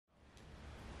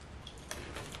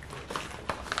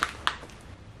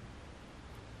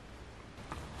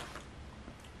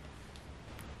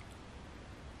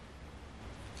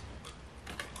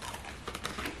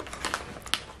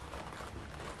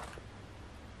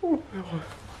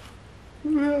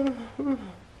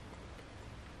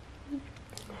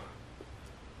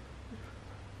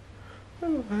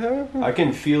I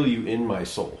can feel you in my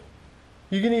soul.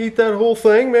 You gonna eat that whole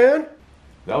thing, man?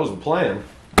 That was the plan.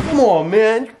 Come on,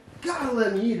 man. You gotta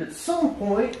let me eat at some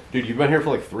point. Dude, you've been here for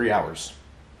like 3 hours.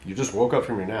 You just woke up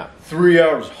from your nap. 3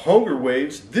 hours hunger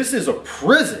waves? This is a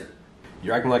prison.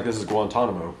 You're acting like this is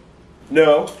Guantanamo.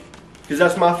 No, because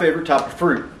that's my favorite type of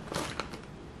fruit.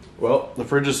 Well, the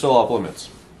fridge is still off limits.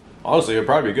 Honestly, it'd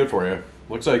probably be good for you.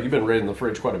 Looks like you've been raiding the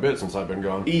fridge quite a bit since I've been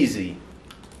gone. Easy.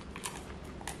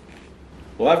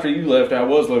 Well, after you left, I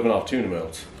was living off tuna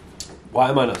melts. Why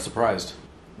am I not surprised?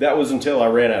 That was until I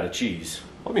ran out of cheese.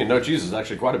 I mean, no cheese is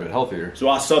actually quite a bit healthier. So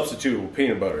I substituted with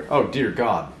peanut butter. Oh, dear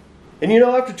God. And you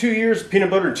know, after 2 years of peanut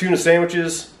butter and tuna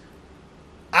sandwiches,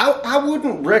 I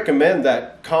wouldn't recommend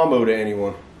that combo to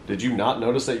anyone. Did you not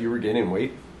notice that you were gaining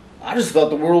weight? I just thought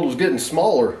the world was getting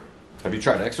smaller. Have you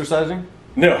tried exercising?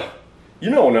 No.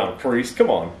 You know I'm not a priest. Come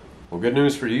on. Well, good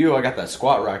news for you. I got that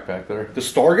squat rack back there. The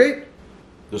Stargate?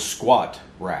 The squat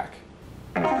rack.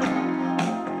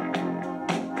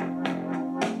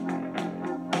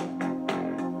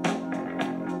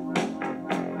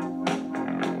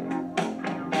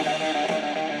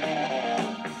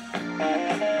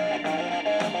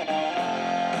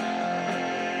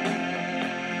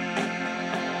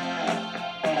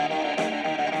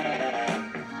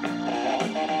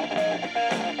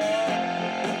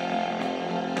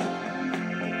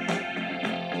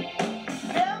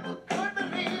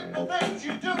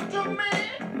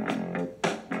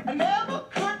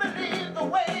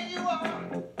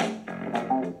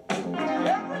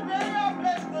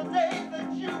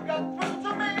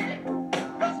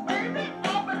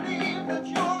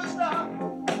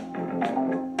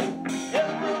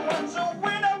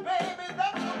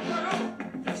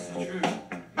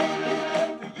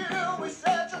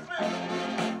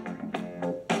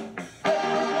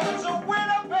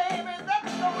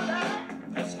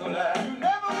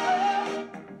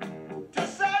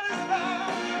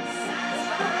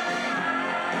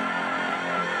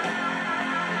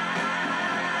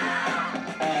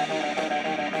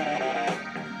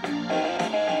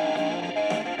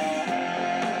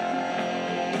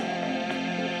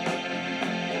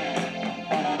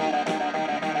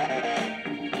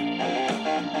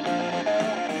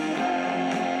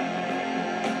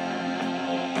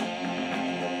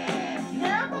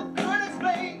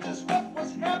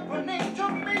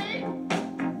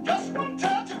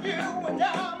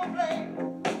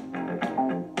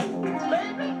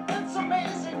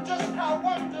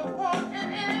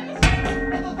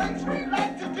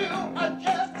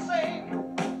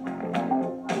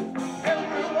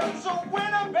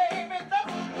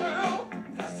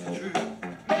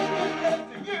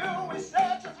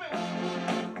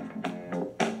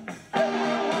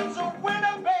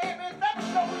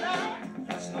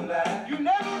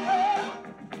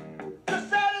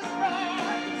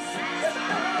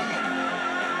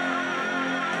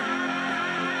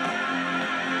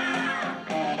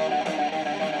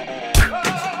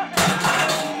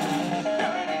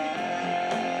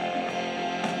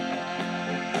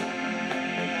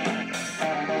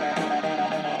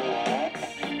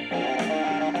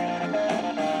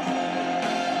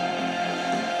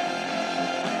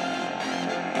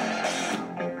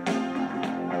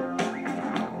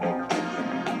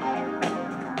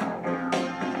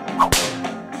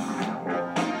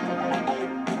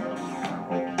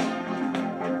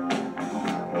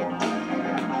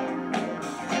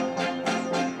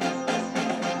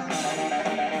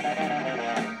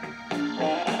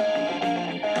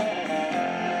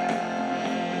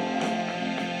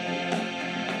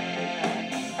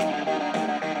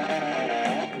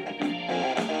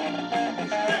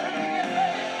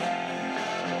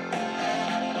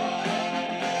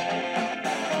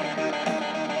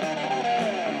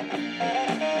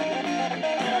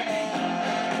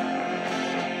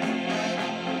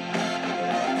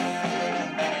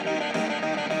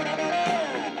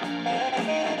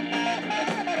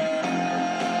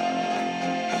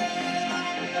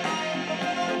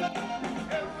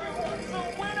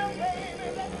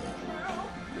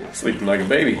 Sleeping like a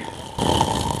baby.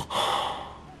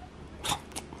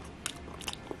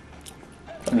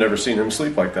 I've never seen him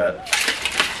sleep like that.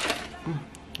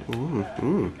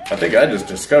 I think I just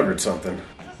discovered something.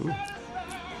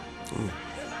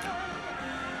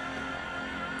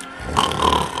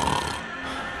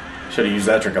 Should have used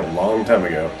that trick a long time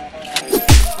ago.